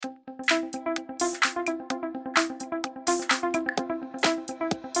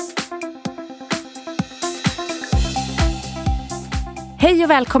Hej och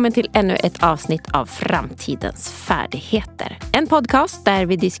välkommen till ännu ett avsnitt av Framtidens färdigheter. En podcast där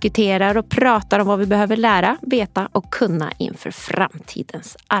vi diskuterar och pratar om vad vi behöver lära, veta och kunna inför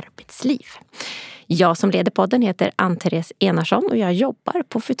framtidens arbetsliv. Jag som leder podden heter Ann-Therese Enarsson och jag jobbar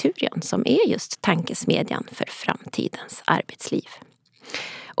på Futurion som är just tankesmedjan för framtidens arbetsliv.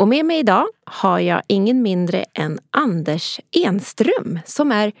 Och med mig idag har jag ingen mindre än Anders Enström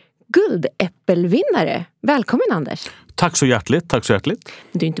som är guldäppelvinnare. Välkommen Anders! Tack så hjärtligt, tack så hjärtligt.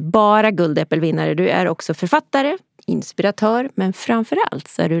 Du är inte bara guldäppelvinnare, du är också författare, inspiratör, men framförallt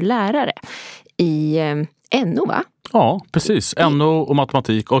så är du lärare i NO, va? Ja, precis. NO och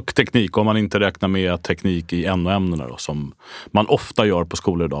matematik och teknik om man inte räknar med teknik i NO-ämnena då, som man ofta gör på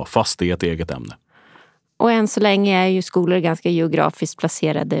skolor idag, fast det är ett eget ämne. Och än så länge är ju skolor ganska geografiskt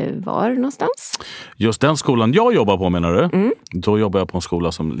placerade var någonstans? Just den skolan jag jobbar på menar du? Då jobbar jag på en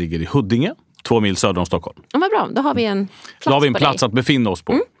skola som ligger i Huddinge, 2 mil söder om Stockholm. Ja, vad bra, då har vi en plats Då har vi en på plats dig. att befinna oss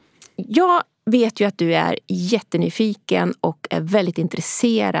på. Jag vet ju att du är jättenyfiken och är väldigt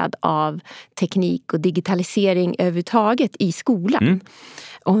intresserad av teknik och digitalisering överhuvudtaget i skolan.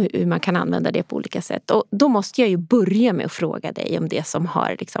 Och hur man kan använda det på olika sätt. Och då måste jag ju börja med att fråga dig om det som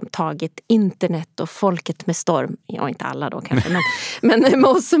har liksom tagit internet och folket med storm. Ja, inte alla då kanske, men med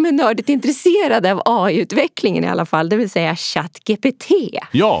oss som är nördigt intresserade av AI-utvecklingen i alla fall. Det vill säga ChatGPT.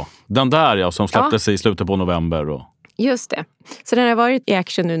 Ja, den där som släpptes i slutet på november. Och... Just det. Så den har varit i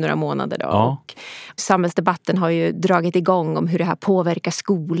action nu några månader då. Ja. Och samhällsdebatten har ju dragit igång om hur det här påverkar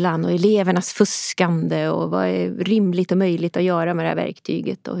skolan och elevernas fuskande och vad är rimligt och möjligt att göra med det här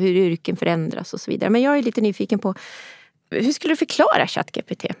verktyget och hur yrken förändras och så vidare. Men jag är lite nyfiken på, hur skulle du förklara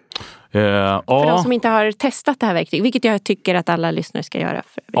ChatGPT? För de som inte har testat det här verktyget, vilket jag tycker att alla lyssnare ska göra.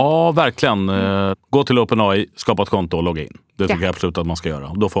 Ja, verkligen. Gå till OpenAI, skapa ett konto och logga in. Det tycker jag absolut att man ska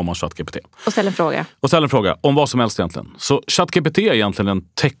göra. Då får man ChatGPT. Och ställa en fråga. Om vad som helst egentligen. Så ChatGPT är egentligen en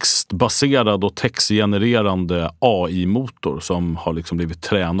textbaserad och textgenererande AI-motor som har liksom blivit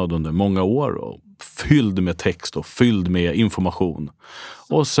tränad under många år och fylld med text och fylld med information.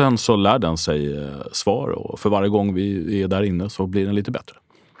 Och sen så lär den sig svar och för varje gång vi är där inne så blir den lite bättre.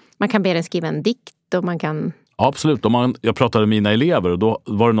 Man kan be den skriva en dikt och man kan... Ja, absolut. Jag pratade med mina elever och då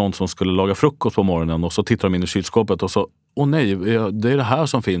var det någon som skulle laga frukost på morgonen och så tittade de in i kylskåpet och så, nej, det är det här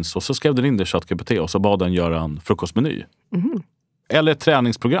som finns. Och så skrev den in det i ChatGPT och så bad den göra en frukostmeny. Eller ett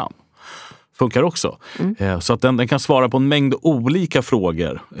träningsprogram. Funkar också. Så att den kan svara på en mängd olika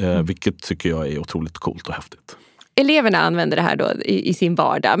frågor, vilket tycker jag är otroligt coolt och häftigt. Eleverna använder det här då i sin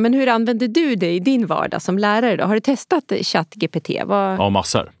vardag. Men hur använder du det i din vardag som lärare då? Har du testat ChatGPT? Ja,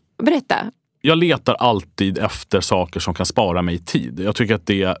 massor. Berätta. Jag letar alltid efter saker som kan spara mig tid. Jag tycker att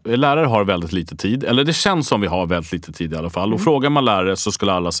lärare har väldigt lite tid. Eller det känns som vi har väldigt lite tid i alla fall. Och frågar man lärare så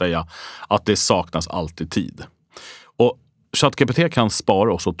skulle alla säga att det saknas alltid tid. Och ChatGPT kan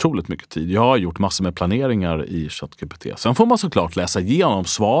spara oss otroligt mycket tid. Jag har gjort massor med planeringar i ChatGPT. Sen får man såklart läsa igenom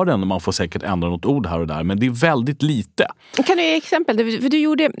svaren och man får säkert ändra något ord här och där. Men det är väldigt lite. Kan du ge exempel?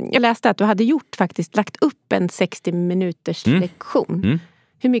 För jag läste att du hade lagt upp en 60 minuters lektion.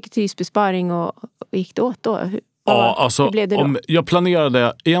 Hur mycket tidsbesparing och gick det åt då? Hur blev det då?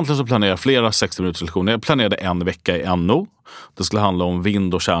 Egentligen så planerade jag flera 60 minuters lektioner. Jag planerade en vecka i NO. Det skulle handla om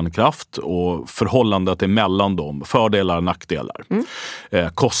vind- och kärnkraft och förhållandet emellan dem. Fördelar och nackdelar.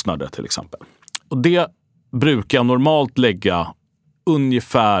 Kostnader till exempel. Och det brukar jag normalt lägga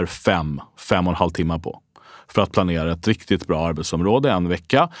ungefär 5,5 timmar på. För att planera ett riktigt bra arbetsområde en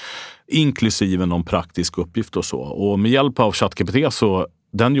vecka. Inklusive någon praktisk uppgift och så. Och med hjälp av ChatGPT så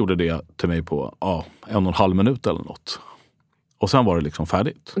den gjorde det till mig på 1,5 minut eller något. Och sen var det liksom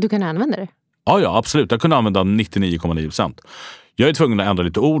färdigt. Du kan använda det? Ja, absolut. Jag kunde använda 99,9%. Jag är tvungen att ändra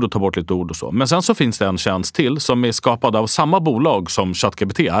lite ord och ta bort lite ord och så. Men sen så finns det en tjänst till som är skapad av samma bolag som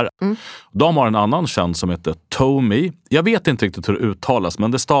ChatGPT är. De har en annan tjänst som heter Tome. Jag vet inte riktigt hur det uttalas,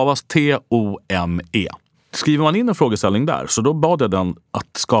 men det stavas T-O-M-E. Skriver man in en frågeställning där så då bad jag den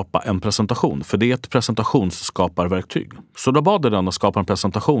att skapa en presentation. För det är ett presentationsskaparverktyg. Så då bad jag den att skapa en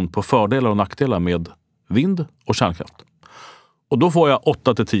presentation på fördelar och nackdelar med vind och kärnkraft. Och då får jag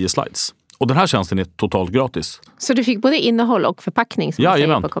 8-10 slides. Och den här tjänsten är totalt gratis. Så du fick både innehåll och förpackning som man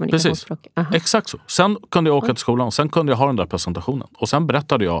säger på kommunikationsspråk? Precis. Exakt så. Sen kunde jag åka till skolan. Sen kunde jag ha den där presentationen. Och sen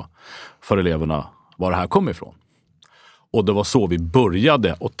berättade jag för eleverna var det här kom ifrån. Och det var så vi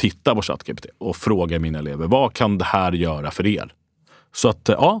började att titta på ChatGPT och fråga mina elever, vad kan det här göra för er? Så att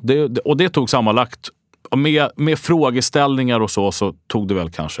det tog sammanlagt, med frågeställningar och så tog det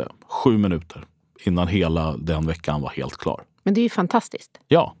väl kanske 7 minuter innan hela den veckan var helt klar. Men det är ju fantastiskt.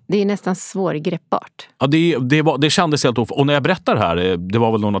 Ja. Det är nästan svårgreppbart. Ja, det kändes helt och när jag berättar här, det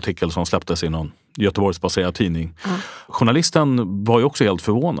var väl någon artikel som släpptes i någon Göteborgsbaserad tidning. Journalisten var ju också helt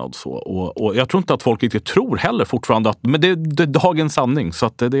förvånad. Så. Och jag tror inte att folk riktigt tror heller fortfarande att men det är dagens sanning. Så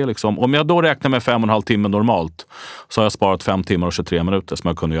att det är liksom, om jag då räknar med 5,5 timmar normalt så har jag sparat 5 timmar och 23 minuter som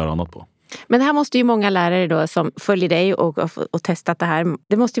jag kunde göra annat på. Men här måste ju många lärare då som följer dig och testat det här.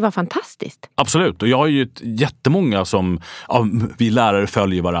 Det måste ju vara fantastiskt. Absolut. Och jag har ju jättemånga som vi lärare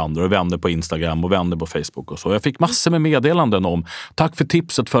följer varandra och vänner på Instagram och vänner på Facebook och så. Jag fick massor med meddelanden om tack för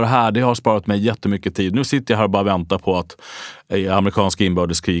tipset för det här. Det har sparat mig jättemycket tid. Nu sitter jag här och bara väntar på att amerikanska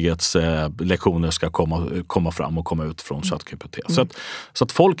inbördeskrigets lektioner ska komma fram och komma ut från ChatGPT. Så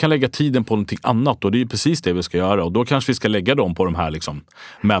att folk kan lägga tiden på någonting annat och det är ju precis det vi ska göra. Och då kanske vi ska lägga dem på de här liksom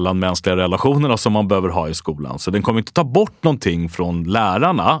mellanmänskliga relationerna som man behöver ha i skolan. Så den kommer inte ta bort någonting från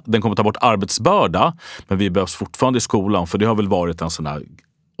lärarna. Den kommer ta bort arbetsbörda. Men vi behövs fortfarande i skolan för det har väl varit en sån här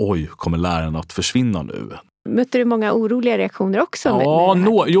kommer lärarna att försvinna nu? Mötte du många oroliga reaktioner också?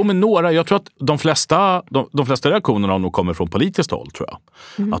 Ja, men några. Jag tror att de flesta reaktionerna nog kommer från politiskt håll, tror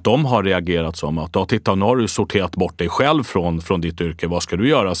jag. Att de har reagerat som att titta, nu har du sorterat bort dig själv från ditt yrke. Vad ska du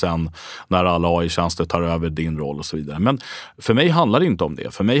göra sen när alla AI-tjänster tar över din roll och så vidare. Men för mig handlar det inte om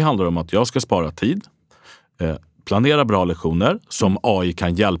det. För mig handlar det om att jag ska spara tid, planera bra lektioner som AI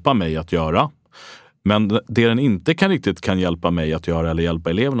kan hjälpa mig att göra. Men det den inte kan hjälpa mig att göra eller hjälpa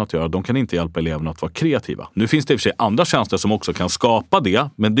eleverna att göra, de kan inte hjälpa eleverna att vara kreativa. Nu finns det i och för sig andra tjänster som också kan skapa det,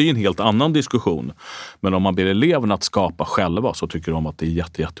 men det är en helt annan diskussion. Men om man ber eleverna att skapa själva så tycker de att det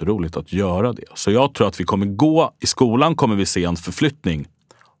är jätteroligt att göra det. Så jag tror att i skolan kommer vi se en förflyttning,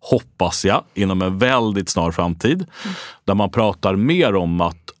 hoppas jag, inom en väldigt snar framtid. Där man pratar mer om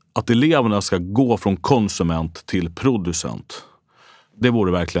att eleverna ska gå från konsument till producent. Det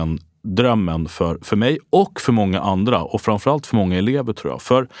vore verkligen drömmen för mig och för många andra och framförallt för många elever, tror jag.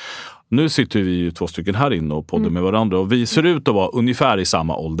 För nu sitter vi ju 2 stycken här inne och poddar med varandra och vi ser ut att vara ungefär i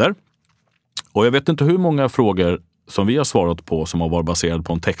samma ålder. Och jag vet inte hur många frågor som vi har svarat på som har varit baserade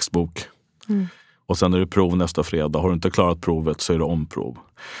på en textbok. Och sen är det prov nästa fredag. Har du inte klarat provet så är det omprov.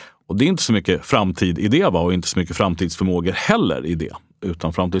 Och det är inte så mycket framtid i det, och inte så mycket framtidsförmågor heller i det.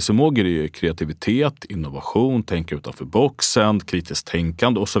 Utan framtidsförmågor är ju kreativitet, innovation, tänka utanför boxen, kritiskt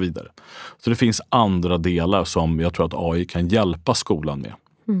tänkande och så vidare. Så det finns andra delar som jag tror att AI kan hjälpa skolan med.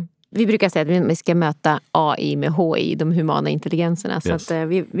 Vi brukar säga att vi ska möta AI med HI, de humana intelligenserna. Yes. Så att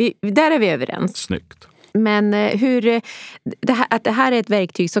där är vi överens. Snyggt. Men att det här är ett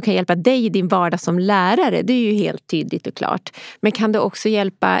verktyg som kan hjälpa dig i din vardag som lärare, det är ju helt tydligt och klart. Men kan det också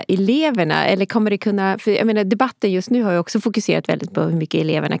hjälpa eleverna? Eller kommer det kunna, för jag menar, debatten just nu har ju också fokuserat väldigt på hur mycket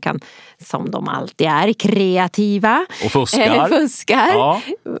eleverna kan, som de alltid är, kreativa. Och fuskar. Ja.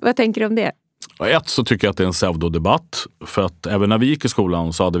 Vad tänker du om det? Så tycker jag att det är en pseudodebatt. För att även när vi gick i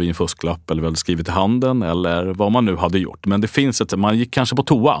skolan så hade vi en fusklapp eller väl skrivit i handen eller vad man nu hade gjort. Men det finns man gick kanske på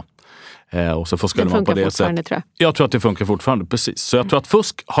toa. Och så fuskade man på det sättet. Tror jag tror att det funkar fortfarande, precis. Så jag tror att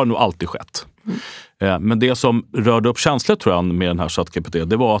fusk har nog alltid skett. Men det som rörde upp känslor, tror jag, med den här ChatGPT,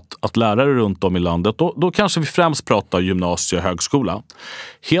 det var att lärare runt om i landet, då kanske vi främst pratar gymnasie- och högskola.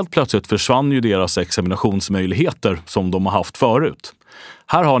 Helt plötsligt försvann ju deras examinationsmöjligheter som de har haft förut.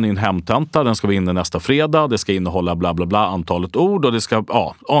 Här har ni en hemtenta, den ska vara inne nästa fredag, det ska innehålla bla bla bla antalet ord och det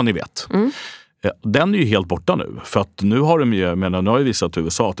ska, ni vet. Den är ju helt borta nu. För att nu har nu har ju visat i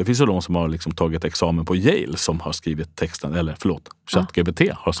USA att det finns ju de som har liksom tagit examen på Yale som har skrivit texten, ChatGPT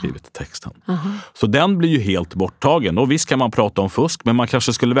har skrivit texten. Så den blir ju helt borttagen. Och visst kan man prata om fusk, men man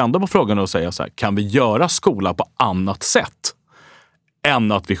kanske skulle vända på frågan och säga så här: kan vi göra skola på annat sätt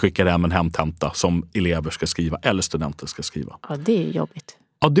än att vi skickar hem en hemtenta som elever ska skriva eller studenter ska skriva? Ja, det är ju jobbigt.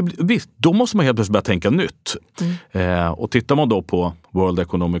 Ja, då måste man helt plötsligt börja tänka nytt. Och tittar man då på World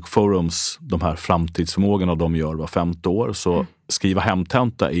Economic Forums, de här framtidsförmågorna de gör var 5:e år, så skriva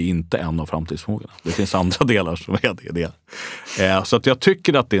hemtenta är inte en av framtidsförmågorna. Det finns andra delar som är det. Så att jag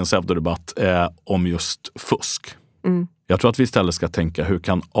tycker att det är en pseudodebatt om just fusk. Jag tror att vi istället ska tänka, hur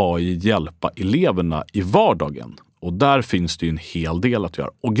kan AI hjälpa eleverna i vardagen? Och där finns det ju en hel del att göra.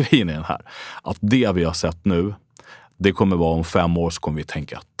 Och grejen är den här, att det vi har sett nu, det kommer vara om 5 år så kommer vi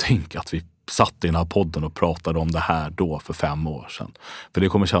tänka att vi satt i den här podden och pratade om det här då för 5 år sedan. För det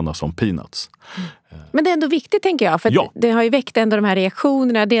kommer kännas som peanuts. Men det är ändå viktigt, tänker jag. För det har ju väckt ändå de här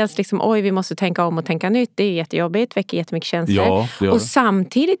reaktionerna. Dels liksom, vi måste tänka om och tänka nytt. Det är jättejobbigt, väcker jättemycket känslor. Ja, och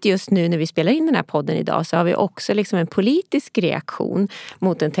samtidigt just nu när vi spelar in den här podden idag så har vi också liksom en politisk reaktion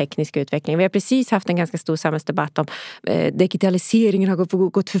mot den tekniska utvecklingen. Vi har precis haft en ganska stor samhällsdebatt om digitaliseringen har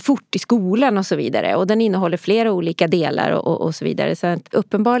gått för fort i skolan och så vidare. Och den innehåller flera olika delar och så vidare. Så att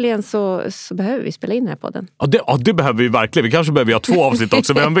uppenbarligen så behöver vi spela in den här podden. Ja, det behöver vi verkligen. Vi kanske behöver ha 2 avsnitt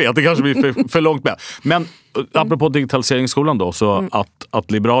också, vem vet. Det kanske blir för långt med. Men apropå digitaliseringsskolan då, så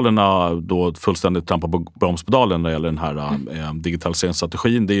att Liberalerna då fullständigt trampar på bromspedalen när det gäller den här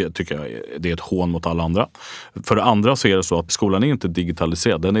digitaliseringsstrategin, det tycker jag det är ett hån mot alla andra. För det andra så är det så att skolan är inte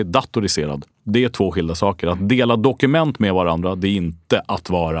digitaliserad, den är datoriserad. Det är två skilda saker. Att dela dokument med varandra, det är inte att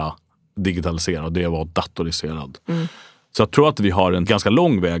vara digitaliserad, det är att vara datoriserad. Så jag tror att vi har en ganska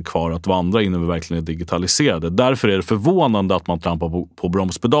lång väg kvar att vandra innan vi verkligen är digitaliserade. Därför är det förvånande att man trampar på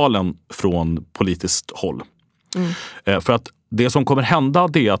bromspedalen från politiskt håll. För att det som kommer hända,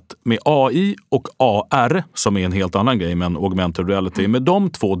 det är att med AI och AR, som är en helt annan grej men augmented reality, med de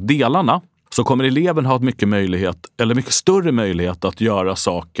två delarna så kommer eleven ha mycket större möjlighet att göra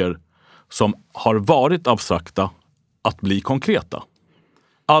saker som har varit abstrakta att bli konkreta.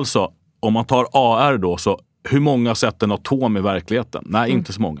 Alltså, om man tar AR då, så hur många sätter en atom i verkligheten? Nej,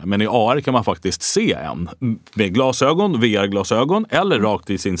 inte så många. Men i AR kan man faktiskt se en med glasögon, VR-glasögon eller rakt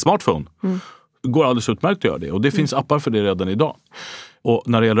i sin smartphone. Det går alldeles utmärkt att göra det. Och det finns appar för det redan idag. Och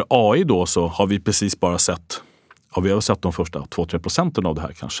när det gäller AI då, så har vi precis bara sett, vi har sett de första 2-3% av det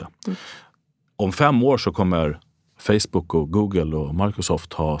här kanske. Om 5 år så kommer Facebook och Google och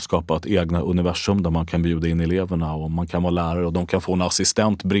Microsoft har skapat egna universum där man kan bjuda in eleverna och man kan vara lärare och de kan få en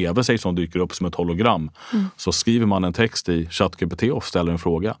assistent bredvid sig som dyker upp som ett hologram. Så skriver man en text i ChatGPT och ställer en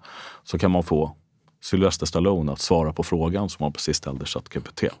fråga, så kan man få Sylvester Stallone att svara på frågan som man precis ställde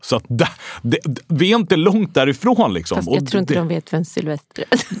ChatGPT. Så att vi är inte långt därifrån liksom. Fast jag tror inte de vet vem Sylvester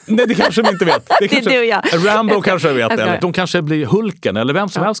är. Nej, det kanske de inte vet. Det är du och jag. Rambo kanske vet det. De kanske blir Hulken eller vem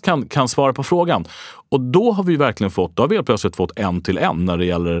som helst kan svara på frågan. Och då har vi verkligen då har vi plötsligt fått 1-till-1 när det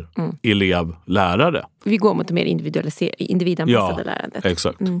gäller elev-lärare. Vi går mot mer individanpassade lärandet.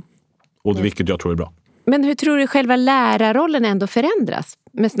 Exakt. Och vilket jag tror är bra. Men hur tror du själva lärarrollen ändå förändras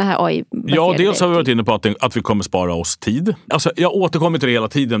med såna här AI-baserade? Ja, dels har vi varit inne på att vi kommer spara oss tid. Alltså, jag återkommer till det hela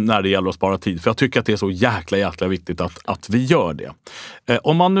tiden när det gäller att spara tid. För jag tycker att det är så jäkla viktigt att vi gör det.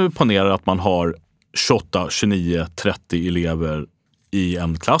 Om man nu ponerar att man har 28, 29, 30 elever i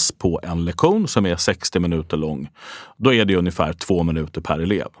en klass på en lektion som är 60 minuter lång. Då är det ungefär 2 minuter per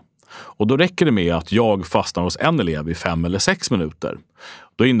elev. Och då räcker det med att jag fastnar hos en elev i 5 eller 6 minuter.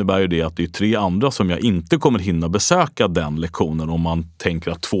 Då innebär ju det att det är 3 andra som jag inte kommer hinna besöka den lektionen om man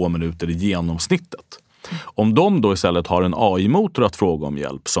tänker att 2 minuter är genomsnittet. Om de då istället har en AI-motor att fråga om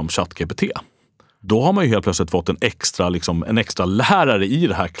hjälp som ChatGPT, då har man ju helt plötsligt fått en extra lärare i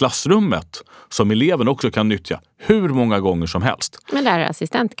det här klassrummet som eleven också kan nyttja hur många gånger som helst. En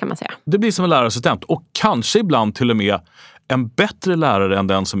lärarassistent kan man säga. Det blir som en lärarassistent och kanske ibland till och med en bättre lärare än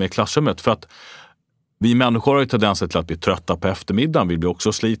den som är i klassrummet, för att vi människor har ju tendenser till att bli trötta på eftermiddagen. Vi blir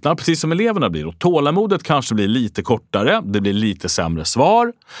också slitna, precis som eleverna blir. Och tålamodet kanske blir lite kortare. Det blir lite sämre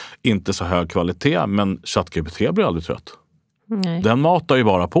svar. Inte så hög kvalitet. Men ChatGPT blir aldrig trött. Nej. Den matar ju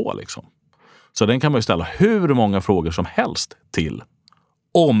bara på liksom. Så den kan man ju ställa hur många frågor som helst till.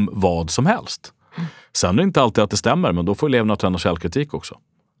 Om vad som helst. Sen är det inte alltid att det stämmer. Men då får eleverna träna källkritik också.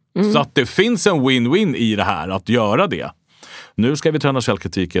 Så att det finns en win-win i det här. Att göra det. Nu ska vi träna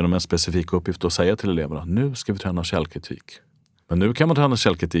källkritik genom en specifik uppgift och säga till eleverna, nu ska vi träna källkritik. Men nu kan man träna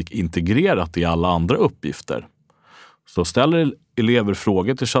källkritik integrerat i alla andra uppgifter. Så ställer elever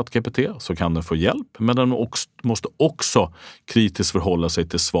frågor till ChatGPT så kan den få hjälp, men den måste också kritiskt förhålla sig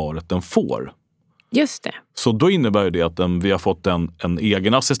till svaret den får. Just det. Så då innebär det att vi har fått en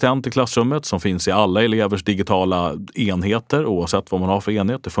egen assistent i klassrummet som finns i alla elevers digitala enheter, oavsett vad man har för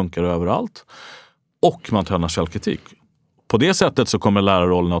enhet, det funkar överallt. Och man tränar källkritik. På det sättet så kommer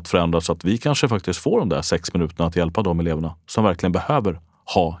lärarrollen att förändras så att vi kanske faktiskt får de där 6 minuterna att hjälpa de eleverna som verkligen behöver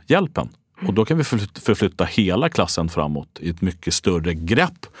ha hjälpen. Och då kan vi förflytta hela klassen framåt i ett mycket större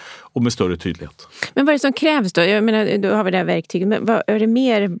grepp och med större tydlighet. Men vad är det som krävs då? Jag menar, då har vi det här verktyget. Men vad är det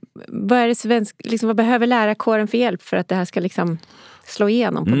mer? Vad behöver lärarkåren för hjälp för att det här ska liksom slå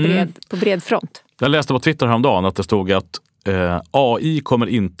igenom på bred front? Jag läste på Twitter häromdagen att det stod att AI kommer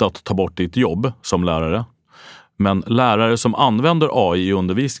inte att ta bort ditt jobb som lärare. Men lärare som använder AI i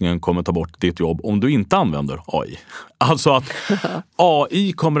undervisningen kommer ta bort ditt jobb om du inte använder AI. Alltså att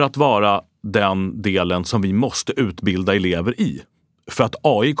AI kommer att vara den delen som vi måste utbilda elever i. För att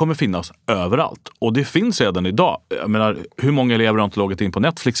AI kommer finnas överallt. Och det finns redan idag. Jag menar, hur många elever har inte loggat in på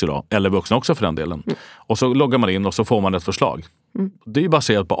Netflix idag? Eller vuxna också för den delen. Och så loggar man in och så får man ett förslag. Det är ju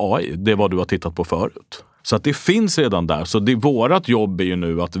baserat på AI. Det är vad du har tittat på förut. Så att det finns redan där. Så vårat jobb är ju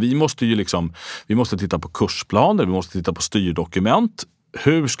nu att vi måste titta på kursplaner, vi måste titta på styrdokument.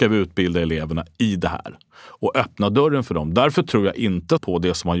 Hur ska vi utbilda eleverna i det här? Och öppna dörren för dem. Därför tror jag inte på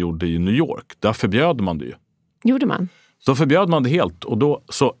det som man gjorde i New York. Där förbjöd man det ju. Gjorde man? Så förbjöd man det helt. Och då,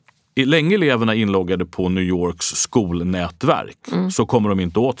 så länge eleverna inloggade på New Yorks skolnätverk så kommer de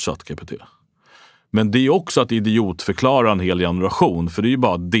inte åt ChatGPT. Men det är också att idiotförklara en hel generation. För det är ju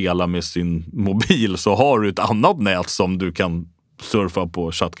bara att dela med sin mobil så har du ett annat nät som du kan surfa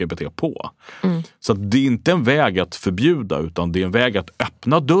på ChatGPT på. Så att det är inte en väg att förbjuda, utan det är en väg att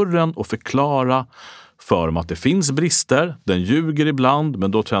öppna dörren och förklara för dem att det finns brister. Den ljuger ibland,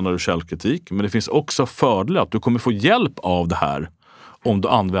 men då tränar du självkritik. Men det finns också fördelar att du kommer få hjälp av det här om du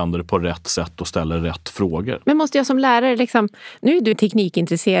använder det på rätt sätt och ställer rätt frågor. Men måste jag som lärare liksom, nu är du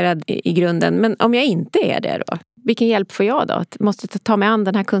teknikintresserad i grunden, men om jag inte är det då? Vilken hjälp får jag då? Måste jag ta mig an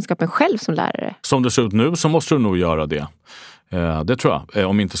den här kunskapen själv som lärare? Som det ser ut nu så måste du nog göra det. Det tror jag.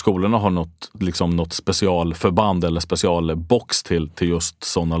 Om inte skolorna har något specialförband eller specialbox till just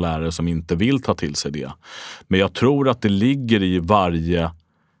sådana lärare som inte vill ta till sig det. Men jag tror att det ligger i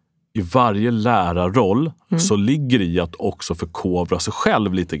varje lärarroll så ligger det i att också förkovra sig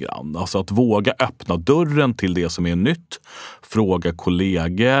själv lite grann. Alltså att våga öppna dörren till det som är nytt. Fråga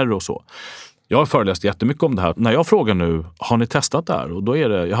kollegor och så. Jag har föreläst jättemycket om det här. När jag frågar nu, har ni testat det här? Och då är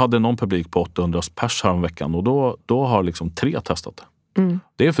det, jag hade någon publik på 800 pers här om veckan och då har liksom 3 testat det.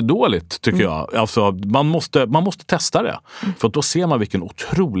 Det är för dåligt tycker jag. Alltså, man måste testa det. För då ser man vilken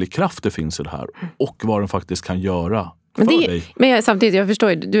otrolig kraft det finns i det här. Och vad den faktiskt kan göra. Men samtidigt, jag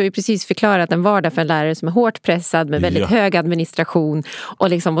förstår, du har ju precis förklarat en vardag för en lärare som är hårt pressad med väldigt hög administration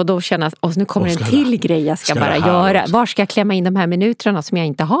och då känna att nu kommer en till grej jag ska bara göra. Var ska jag klämma in de här minuterna som jag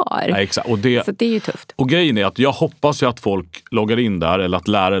inte har? Ja, exakt. Så det är ju tufft. Och grejen är att jag hoppas ju att folk loggar in där eller att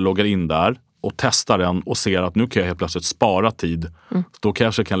lärare loggar in där och testar den och ser att nu kan jag helt plötsligt spara tid. Då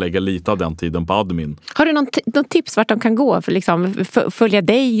kanske jag kan lägga lite av den tiden på admin. Har du någon tips vart de kan gå? För liksom, följa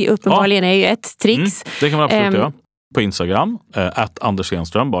dig uppenbarligen är ju ett trix. Det kan man absolut göra. På Instagram, @Anders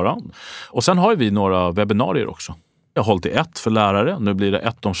Enström bara. Och sen har vi några webbinarier också. Jag har hållit i ett för lärare. Nu blir det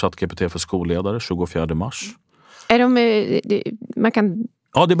ett om ChatGPT för skolledare, 24 mars. Är man kan...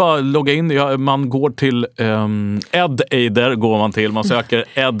 Ja, det är bara att logga in. Man går till EdAider går man till. Man söker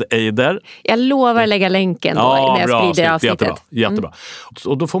EdAider. Jag lovar lägga länken då när jag sprider avsnittet. Jättebra.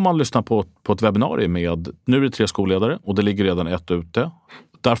 Och då får man lyssna på ett webbinarium med, nu är det 3 skolledare och det ligger redan ett ute.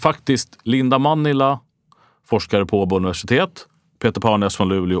 Där faktiskt Linda Mannila, forskare på Åbo universitet, Peter Parnes från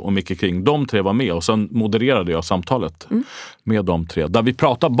Luleå och Micke Kring, de 3 var med och sen modererade jag samtalet med de 3. Där vi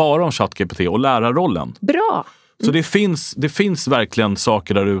pratar bara om ChatGPT och lärarrollen. Bra! Så det finns verkligen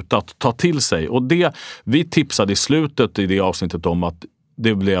saker där ute att ta till sig. Och det vi tipsade i slutet i det avsnittet om att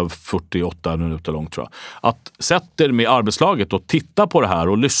det blev 48 minuter långt tror jag. Att sätta er med arbetslaget och titta på det här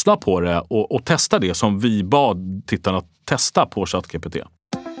och lyssna på det och testa det som vi bad tittarna att testa på ChatGPT.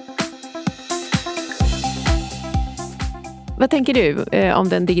 Vad tänker du om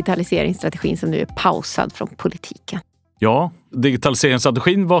den digitaliseringsstrategin som nu är pausad från politiken? Ja,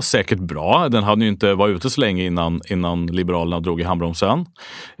 digitaliseringsstrategin var säkert bra. Den hade ju inte varit ute så länge innan Liberalerna drog i handbromsen.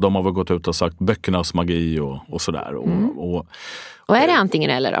 De har väl gått ut och sagt böckernas magi och sådär. Och är det antingen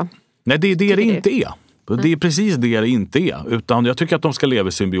eller då? Nej, det är det inte är. Det är precis det inte är. Utan jag tycker att de ska leva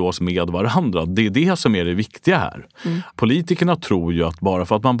i symbios med varandra. Det är det som är det viktiga här. Politikerna tror ju att bara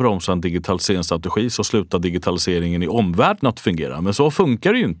för att man bromsar en digitaliseringsstrategi så slutar digitaliseringen i omvärlden att fungera. Men så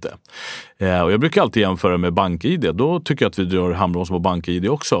funkar det ju inte. Och jag brukar alltid jämföra med BankID. Då tycker jag att vi drar handbroms på BankID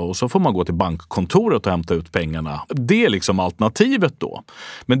också. Och så får man gå till bankkontoret och hämta ut pengarna. Det är liksom alternativet då.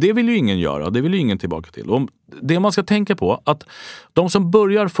 Men det vill ju ingen göra. Det vill ju ingen tillbaka till. Och det man ska tänka på att de som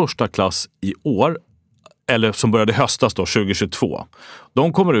börjar första klass i år eller som började höstas då, 2022.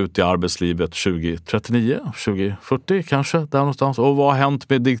 De kommer ut i arbetslivet 2039, 2040 kanske, där någonstans. Och vad har hänt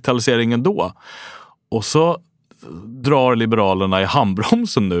med digitaliseringen då? Och så drar Liberalerna i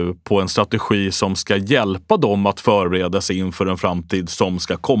handbromsen nu på en strategi som ska hjälpa dem att förbereda sig inför en framtid som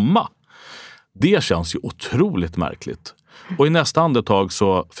ska komma. Det känns ju otroligt märkligt. Och i nästa andetag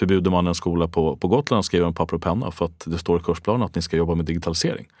så förbjuder man en skola på Gotland att skriva en papper och penna för att det står i kursplanen att ni ska jobba med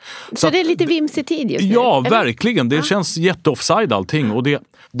digitalisering. Så det är lite vimsig tid just nu? Ja, eller? Verkligen. Det känns jätteoffside allting. Och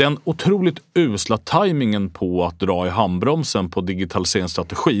den otroligt usla tajmingen på att dra i handbromsen på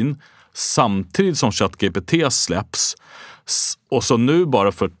digitaliseringsstrategin samtidigt som ChatGPT släpps. Och så nu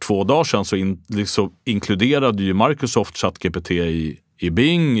bara för 2 dagar sedan så inkluderade ju Microsoft ChatGPT i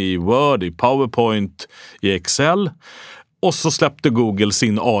Bing, i Word, i PowerPoint, i Excel. Och så släppte Google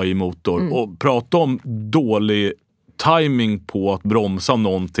sin AI-motor och pratade om dålig timing på att bromsa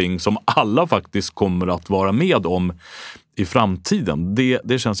någonting som alla faktiskt kommer att vara med om i framtiden.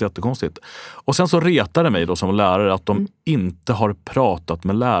 Det känns jättekonstigt. Och sen så retar det mig då som lärare att de inte har pratat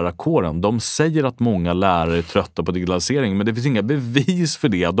med lärarkåren. De säger att många lärare är trötta på digitalisering, men det finns inga bevis för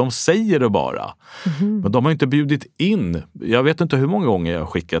det. De säger det bara. Men de har inte bjudit in. Jag vet inte hur många gånger jag har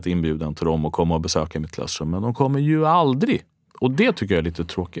skickat inbjudan till dem och komma och besöka mitt klassrum, men de kommer ju aldrig. Och det tycker jag är lite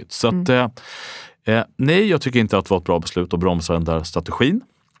tråkigt. Så att Nej, jag tycker inte att det var ett bra beslut att bromsa den där strategin.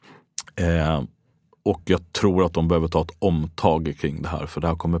 Och jag tror att de behöver ta ett omtag kring det här. För det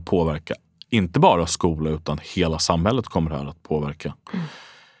här kommer påverka inte bara skola utan hela samhället kommer det här att påverka.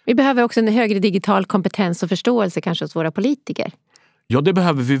 Vi behöver också en högre digital kompetens och förståelse kanske hos våra politiker. Ja, det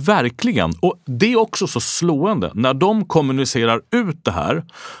behöver vi verkligen. Och det är också så slående. När de kommunicerar ut det här,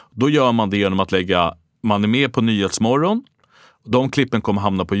 då gör man det genom att man är med på Nyhetsmorgon. De klippen kommer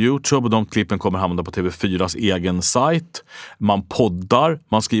hamna på YouTube och de klippen kommer hamna på TV4s egen sajt. Man poddar,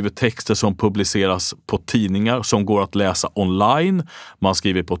 man skriver texter som publiceras på tidningar som går att läsa online. Man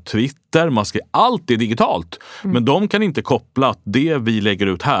skriver på Twitter, allt är digitalt. Men de kan inte koppla att det vi lägger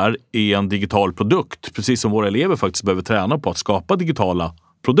ut här är en digital produkt. Precis som våra elever faktiskt behöver träna på att skapa digitala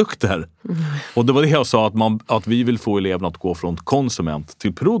produkter. Och det var det jag sa, att vi vill få eleverna att gå från konsument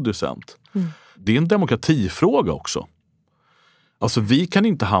till producent. Det är en demokratifråga också. Alltså vi kan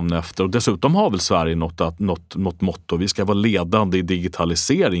inte hamna efter, och dessutom har väl Sverige något motto. Vi ska vara ledande i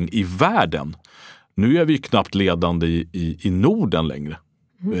digitalisering i världen. Nu är vi knappt ledande i Norden längre.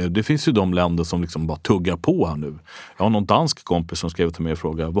 Det finns ju de länder som liksom bara tuggar på här nu. Jag har någon dansk kompis som skrev till mig och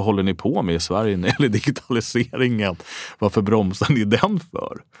frågade: vad håller ni på med i Sverige när det gäller digitaliseringen? Varför bromsar ni den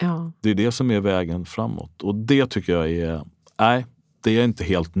för? Ja. Det är det som är vägen framåt. Och det tycker jag det är jag inte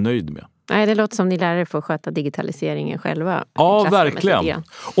helt nöjd med. Nej, det låter som ni lärare får sköta digitaliseringen själva. Ja, verkligen.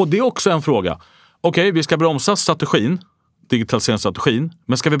 Och det är också en fråga. Okej, vi ska bromsa digitaliseringsstrategin.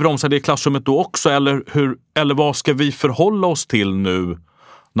 Men ska vi bromsa det i klassrummet då också? Eller vad ska vi förhålla oss till nu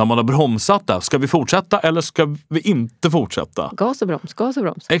när man har bromsat det? Ska vi fortsätta eller ska vi inte fortsätta? Gas och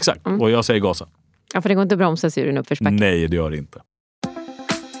broms. Exakt, och jag säger gasa. Ja, för det går inte att bromsa sig ur en uppförsbacke. Nej, det gör det inte.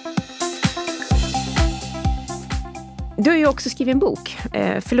 Du har ju också skrivit en bok,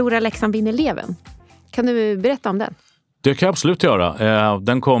 Förlora läxan vinner eleven. Kan du berätta om den? Det kan jag absolut göra.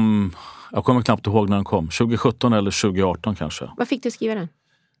 Jag kommer knappt ihåg när den kom. 2017 eller 2018 kanske. Vad fick du skriva den?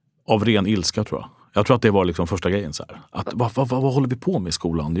 Av ren ilska tror jag. Jag tror att det var liksom första grejen. Så här. Vad håller vi på med i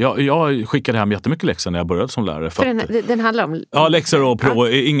skolan? Jag skickade hem jättemycket läxor när jag började som lärare. För den handlar om... Ja, läxor och prov. Ja.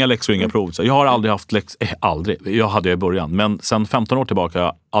 Inga läxor och inga prov. Så jag har aldrig haft läxor. Aldrig. Jag hade i början. Men sen 15 år tillbaka har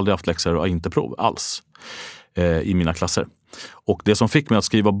jag aldrig haft läxor och inte prov alls. I mina klasser. Och det som fick mig att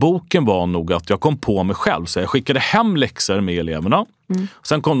skriva boken var nog att jag kom på mig själv. Så jag skickade hem läxor med eleverna.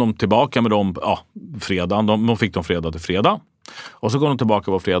 Sen kom de tillbaka med dem fredagen. De fick dem fredag till fredag. Och så kom de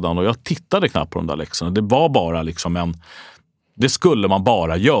tillbaka på fredagen och jag tittade knappt på de där läxorna. Det var bara liksom det skulle man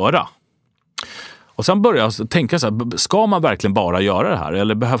bara göra. Och sen började jag tänka så här, ska man verkligen bara göra det här?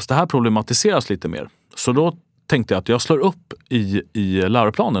 Eller behövs det här problematiseras lite mer? Så då tänkte jag att jag slår upp i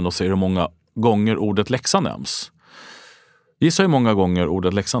läroplanen och ser hur många gånger ordet läxa nämns. Gissa hur många gånger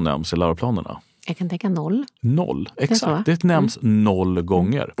ordet läxa nämns i läroplanerna? Jag kan tänka 0. 0, exakt. Det nämns 0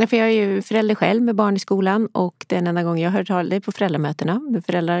 gånger. Ja, för jag är ju förälder själv med barn i skolan och den enda gången jag hört talas det är på föräldramötena.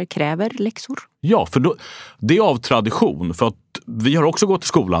 Föräldrar kräver läxor. Ja, för det är av tradition. För att vi har också gått i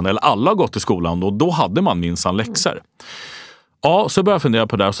skolan, eller alla har gått i skolan och då hade man minsann läxor. Ja, så började jag fundera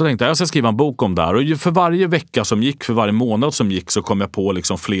på det och så tänkte jag ska skriva en bok om det här. Och för varje vecka som gick, för varje månad som gick så kom jag på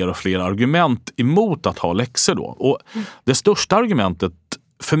liksom fler och fler argument emot att ha läxor då. Och det största argumentet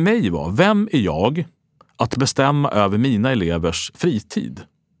för mig var, vem är jag att bestämma över mina elevers fritid?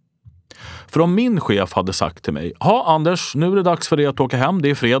 För om min chef hade sagt till mig, Anders, nu är det dags för dig att åka hem, det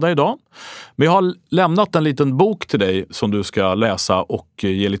är fredag idag. Men jag har lämnat en liten bok till dig som du ska läsa och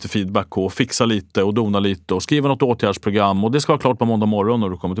ge lite feedback och fixa lite och dona lite och skriva något åtgärdsprogram och det ska vara klart på måndag morgon när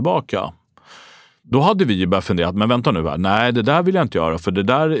du kommer tillbaka. Då hade vi ju börjat fundera, men vänta nu här, nej det där vill jag inte göra för det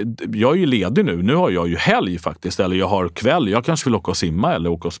där, jag är ju ledig nu har jag ju helg faktiskt, eller jag har kväll, jag kanske vill åka och simma eller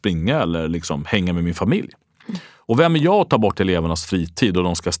åka och springa eller liksom hänga med min familj. Och vem är jag att ta bort elevernas fritid och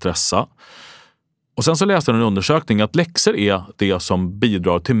de ska stressa? Och sen så läste jag en undersökning att läxor är det som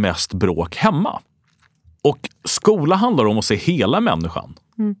bidrar till mest bråk hemma. Och skola handlar om att se hela människan.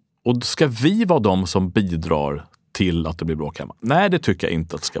 Och ska vi vara de som bidrar till att det blir bråk hemma? Nej, det tycker jag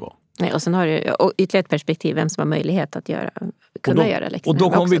inte att det ska vara. Nej, och sen har du ytterligare ett perspektiv, vem som har möjlighet att kunna göra läxorna. Och då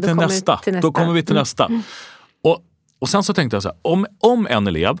kommer vi till nästa. Då kommer vi till nästa. Och sen så tänkte jag så här, om en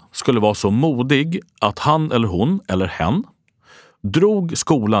elev skulle vara så modig att han eller hon eller hen drog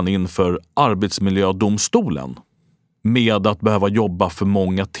skolan inför arbetsmiljödomstolen med att behöva jobba för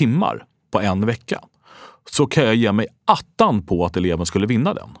många timmar på en vecka, så kan jag ge mig attan på att eleven skulle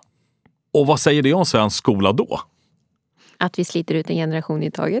vinna den. Och vad säger det om svensk skola då? Att vi sliter ut en generation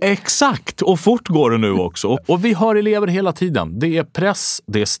i taget. Exakt, och fort går det nu också. Och vi har elever hela tiden. Det är press,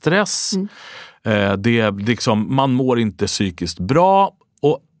 det är stress, det är liksom, man mår inte psykiskt bra.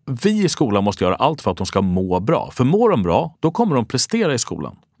 Och vi i skolan måste göra allt för att de ska må bra. För mår de bra, då kommer de prestera i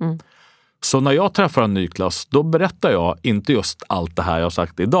skolan. Så när jag träffar en ny klass, då berättar jag inte just allt det här jag har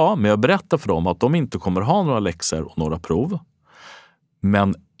sagt idag, men jag berättar för dem att de inte kommer ha några läxor och några prov.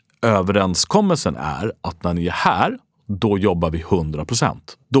 Men överenskommelsen är att när ni är här, då jobbar vi 100%.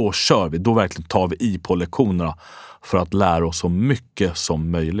 Då kör vi, då verkligen tar vi i på lektionerna för att lära oss så mycket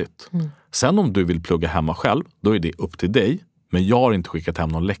som möjligt. Sen om du vill plugga hemma själv, då är det upp till dig. Men jag har inte skickat hem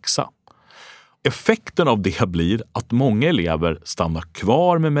någon läxa. Effekten av det blir att många elever stannar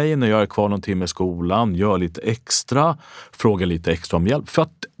kvar med mig när jag är kvar någon timme i skolan, gör lite extra, frågar lite extra om hjälp. För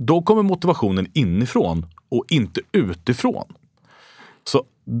att då kommer motivationen inifrån och inte utifrån. Så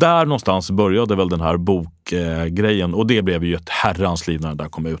där någonstans började väl den här bokgrejen, och det blev ju ett herrans liv när den där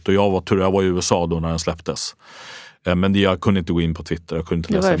kom ut. Och jag var i USA då när den släpptes. Men jag kunde inte gå in på Twitter, jag kunde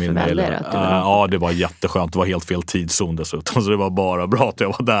inte läsa min mejl. Ja, det var jätteskönt. Det var helt fel tidszon dessutom, så det var bara bra att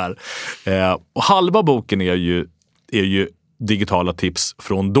jag var där. Och halva boken är ju digitala tips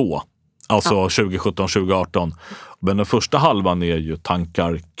från då. Alltså 2017-2018. Men den första halvan är ju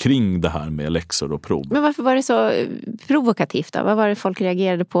tankar kring det här med läxor och prov. Men varför var det så provokativt då? Vad var det folk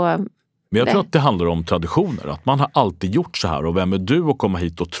reagerade på? Men jag tror att det handlar om traditioner. Att man har alltid gjort så här. Och vem är du att komma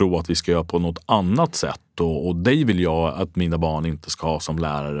hit och tro att vi ska göra på något annat sätt? Och dig vill jag att mina barn inte ska ha som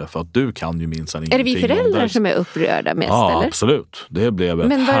lärare. För att du kan ju minsann ingenting. Är det vi föräldrar som är upprörda mest? Ja, eller? Absolut. Det blev ett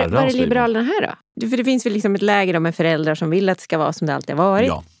Men var är herrans liv. Liberalerna här då? För det finns väl liksom ett läger med föräldrar som vill att det ska vara som det alltid har varit.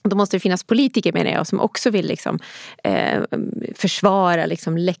 Ja. Då måste det finnas politiker, menar jag, som också vill liksom, försvara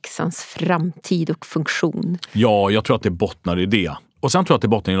liksom läxans framtid och funktion. Ja, jag tror att det bottnar i det. Och sen tror jag att det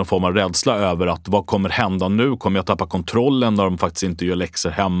bottnar i någon form av rädsla över att vad kommer hända nu? Kommer jag tappa kontrollen när de faktiskt inte gör läxor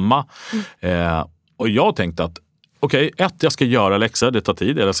hemma? Och jag tänkte att okej, 1, jag ska göra läxor, det tar tid.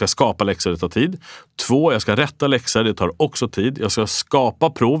 Eller jag ska skapa läxor, det tar tid. 2, jag ska rätta läxor, det tar också tid. Jag ska skapa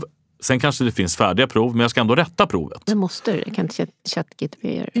prov. Sen kanske det finns färdiga prov, men jag ska ändå rätta provet. Men måste du? Kan inte ChatGPT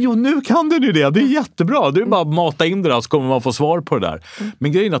göra det? Jo, nu kan du ju det. Det är jättebra. Du är bara mata in det där så kommer man få svar på det där.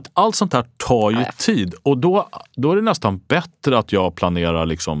 Men grejen är att allt sånt här tar ju tid. Och då är det nästan bättre att jag planerar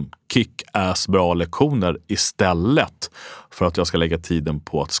liksom kick-ass bra lektioner istället för att jag ska lägga tiden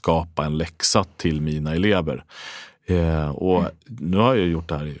på att skapa en läxa till mina elever. Och nu har jag gjort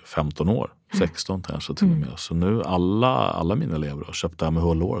det här i 15 år. 16 kanske till och med. Så nu alla mina elever har köpt det här med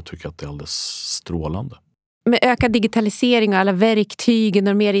hull och tycker att det är alldeles strålande. Med ökad digitalisering och alla verktygen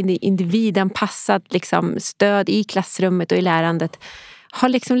och mer individanpassat liksom, stöd i klassrummet och i lärandet. Har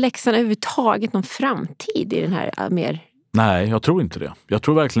liksom läxan överhuvudtaget någon framtid i den här mer? Nej, jag tror inte det. Jag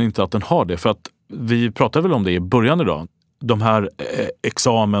tror verkligen inte att den har det. För att vi pratade väl om det i början idag. De här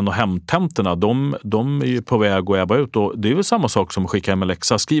examen och hemtentorna, de är ju på väg att ebba ut. Och det är väl samma sak som att skicka hem en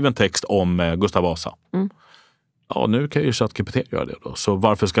läxa. Skriv en text om Gustav Vasa. Ja, nu kan ju ChatGPT göra det då. Så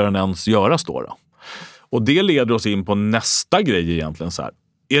varför ska den ens göras då? Och det leder oss in på nästa grej egentligen så här.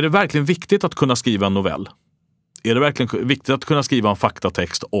 Är det verkligen viktigt att kunna skriva en novell? Är det verkligen viktigt att kunna skriva en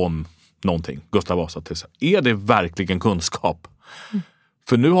faktatext om någonting? Gustav Vasa till exempel. Är det verkligen kunskap?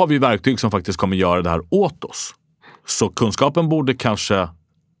 För nu har vi verktyg som faktiskt kommer göra det här åt oss. Så kunskapen borde kanske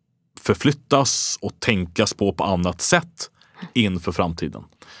förflyttas och tänkas på annat sätt inför framtiden.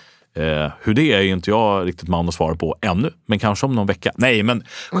 Hur det är inte jag riktigt man att svara på ännu. Men kanske om någon vecka. Nej, men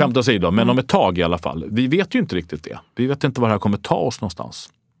skämt åsido. Men om ett tag i alla fall. Vi vet ju inte riktigt det. Vi vet inte var det här kommer ta oss någonstans.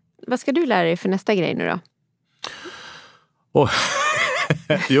 Vad ska du lära dig för nästa grej nu då?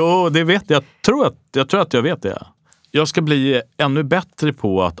 Jo, det vet jag. Jag tror att jag vet det. Jag ska bli ännu bättre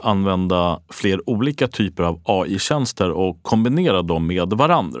på att använda fler olika typer av AI-tjänster och kombinera dem med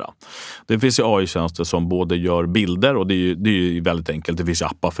varandra. Det finns ju AI-tjänster som både gör bilder, och det är ju väldigt enkelt. Det finns ju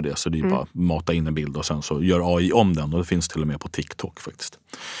appar för det, så det är bara mata in en bild och sen så gör AI om den. Och det finns till och med på TikTok faktiskt.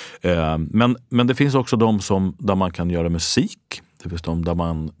 Men det finns också de där man kan göra musik. Det finns de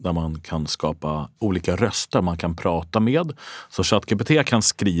där man kan skapa olika röster man kan prata med. Så ChatGPT kan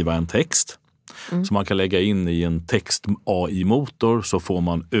skriva en text. Så man kan lägga in i en text-AI-motor, så får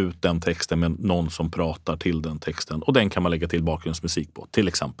man ut den texten med någon som pratar till den texten. Och den kan man lägga till bakgrundsmusik på, till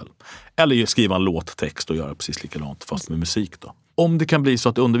exempel. Eller skriva en låttext och göra precis likadant fast med musik då. Om det kan bli så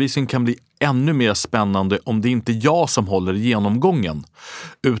att undervisningen kan bli ännu mer spännande om det inte är jag som håller genomgången.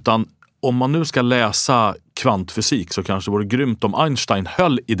 Utan om man nu ska läsa kvantfysik så kanske det vore grymt om Einstein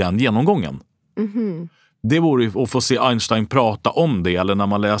höll i den genomgången. Det vore att få se Einstein prata om det, eller när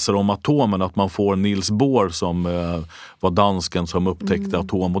man läser om atomen att man får Niels Bohr som var dansken som upptäckte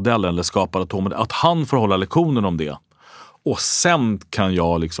atommodellen eller skapade atommodellen, att han får hålla lektionen om det. Och sen kan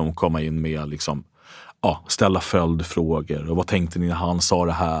jag liksom komma in med liksom, ställa följdfrågor och vad tänkte ni när han sa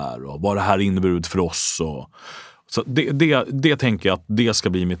det här och vad det här inneburit för oss. Och så det tänker jag att det ska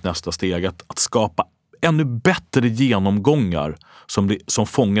bli mitt nästa steg, att skapa ännu bättre genomgångar som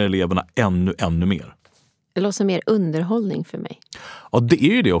fångar eleverna ännu mer. Det låter som mer underhållning för mig. Ja, det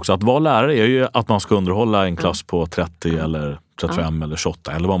är ju det också. Att vara lärare är ju att man ska underhålla en klass på 30 eller 35 eller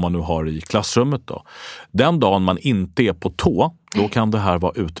 28 eller vad man nu har i klassrummet då. Den dagen man inte är på tå, då kan det här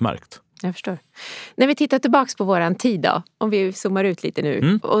vara utmärkt. Jag förstår. När vi tittar tillbaka på våran tid då, om vi zoomar ut lite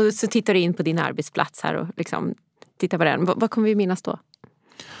nu och så tittar du in på din arbetsplats här och liksom tittar på den. Vad kommer vi minnas då?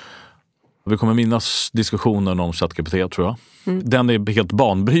 Vi kommer minnas diskussionen om ChatGPT, tror jag. Den är helt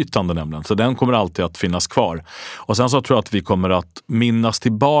banbrytande nämligen, så den kommer alltid att finnas kvar. Och sen så tror jag att vi kommer att minnas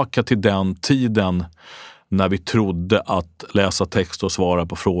tillbaka till den tiden när vi trodde att läsa text och svara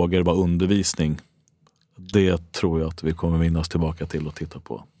på frågor var undervisning. Det tror jag att vi kommer minnas tillbaka till och titta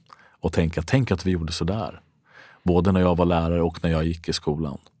på. Och tänk att vi gjorde så där. Både när jag var lärare och när jag gick i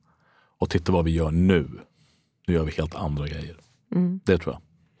skolan. Och titta vad vi gör nu. Nu gör vi helt andra grejer. Det tror jag.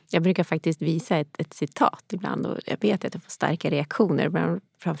 Jag brukar faktiskt visa ett citat ibland och jag vet att jag får starka reaktioner.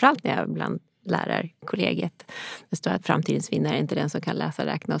 Framförallt när jag bland lärarkollegiet. Det står att framtidens vinnare är inte den som kan läsa,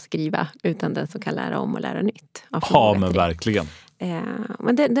 räkna och skriva utan den som kan lära om och lära nytt. Ja, men verkligen.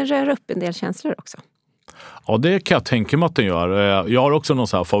 Men den rör upp en del känslor också. Ja, det kan jag tänka mig att den gör. Jag har också någon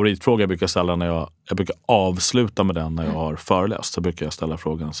så här favoritfråga jag brukar ställa när jag brukar avsluta med den när jag har föreläst. Så brukar jag ställa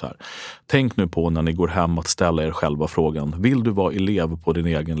frågan så här. Tänk nu på när ni går hem att ställa er själva frågan. Vill du vara elev på din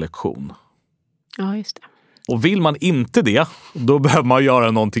egen lektion? Ja, just det. Och vill man inte det, då behöver man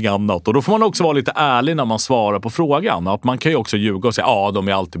göra någonting annat. Och då får man också vara lite ärlig när man svarar på frågan. Att man kan ju också ljuga och säga ja, de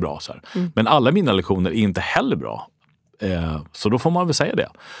är alltid bra. Så här. Men alla mina lektioner är inte heller bra. Så då får man väl säga det.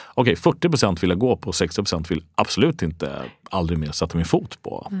 Okej, 40% vill jag gå på, 60% vill absolut inte aldrig mer sätta min fot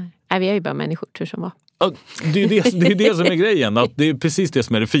på. Nej, vi är ju bara människor, tur som var. Det är det som är grejen. Att det är precis det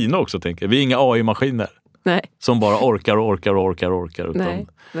som är det fina också, tänker jag. Vi är inga AI-maskiner. Nej. Som bara orkar. Utan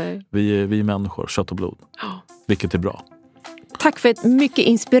Nej. Vi är människor, kött och blod. Vilket är bra. Tack för ett mycket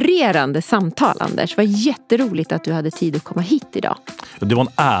inspirerande samtal, Anders. Det var jätteroligt att du hade tid att komma hit idag. Det var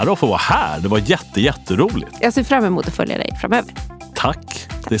en ära att få vara här. Det var jätteroligt. Jag ser fram emot att följa dig framöver. Tack.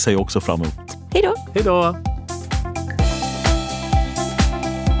 Det ser jag också fram emot. Hej då. Hej då.